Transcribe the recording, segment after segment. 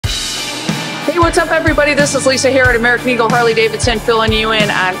Hey, what's up, everybody? This is Lisa here at American Eagle Harley-Davidson, filling you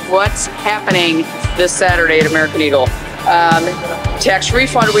in on what's happening this Saturday at American Eagle. Tax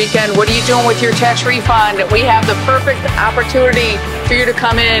refund weekend. What are you doing with your tax refund? We have the perfect opportunity for you to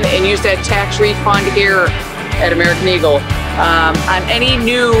come in and use that tax refund here at American Eagle. On any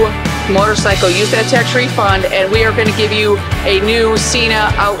new motorcycle, use that tax refund, and we are going to give you a new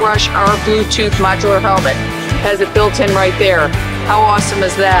Cena Outrush R Bluetooth modular helmet. Has it built in right there. How awesome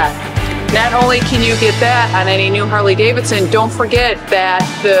is that? Not only can you get that on any new Harley-Davidson, don't forget that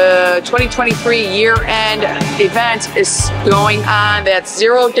the 2023 year-end event is going on. That's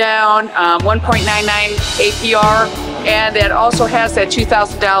zero down, 1.99 APR, and that also has that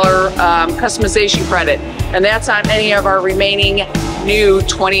 $2,000 customization credit. And that's on any of our remaining new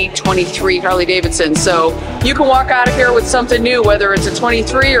 2023 Harley-Davidson. So you can walk out of here with something new, whether it's a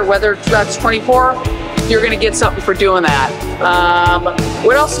 23 or whether that's 24. You're going to get something for doing that.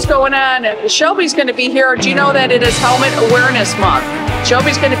 What else is going on? Shelby's going to be here. Do you know that it is Helmet Awareness Month?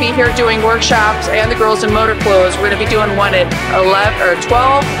 Shelby's going to be here doing workshops, and the girls in motor clothes. We're going to be doing one at 11 or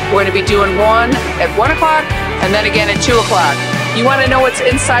 12. We're going to be doing one at 1 o'clock, and then again at 2 o'clock. You want to know what's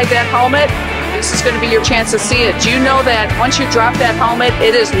inside that helmet? This is going to be your chance to see it. Do you know that once you drop that helmet,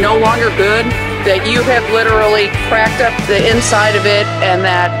 it is no longer good? That you have literally cracked up the inside of it, and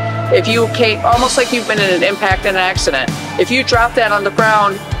that if you came, almost like you've been in an impact and an accident. If you drop that on the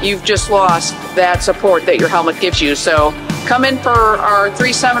ground, you've just lost that support that your helmet gives you. So come in for our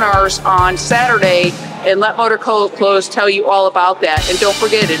 3 seminars on Saturday and let Motor Clothes tell you all about that. And don't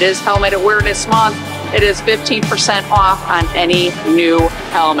forget, it is Helmet Awareness Month. It is 15% off on any new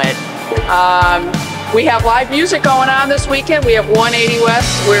helmet. We have live music going on this weekend. We have 180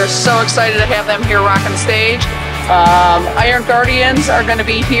 West. We're so excited to have them here rocking the stage. Iron Guardians are going to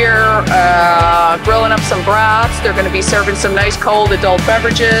be here grilling up some broths. They're going to be serving some nice cold adult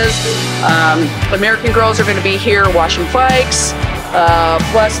beverages. American Girls are going to be here washing bikes.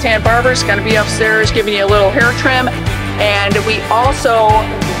 Plus Tan Barber's going to be upstairs giving you a little hair trim. And we also,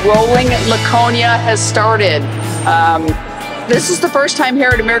 Rolling Laconia has started. This is the first time here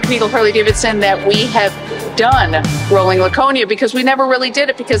at American Eagle Harley-Davidson that we have done Rolling Laconia, because we never really did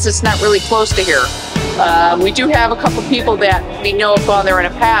it because it's not really close to here. We do have a couple people that we know have gone there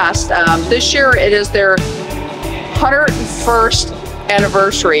in the past. This year it is their 101st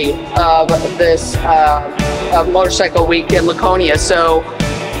anniversary of this Motorcycle Week in Laconia. So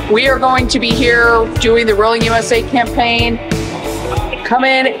we are going to be here doing the Rolling USA campaign. Come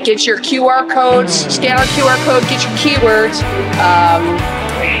in, get your QR codes, scan our QR code, get your keywords,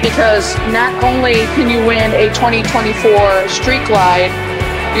 because not only can you win a 2024 Street Glide,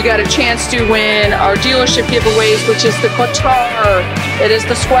 you got a chance to win our dealership giveaways, which is the Quattar, it is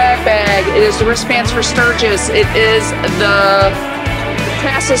the swag bag, it is the wristbands for Sturgis, it is the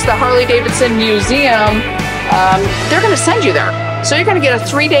passes the Harley-Davidson Museum. They're going to send you there. So you're going to get a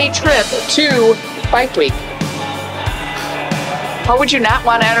 3-day trip to Bike Week. How would you not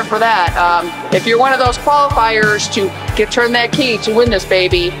want to enter for that? If you're one of those qualifiers to turn that key to win this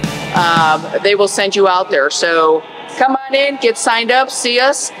baby, they will send you out there. So come on in, get signed up, see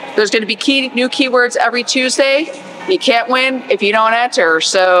us. There's going to be new keywords every Tuesday. You can't win if you don't enter.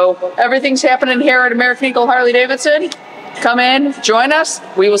 So everything's happening here at American Eagle Harley-Davidson. Come in, join us.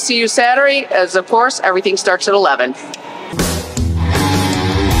 We will see you Saturday, as of course, everything starts at 11.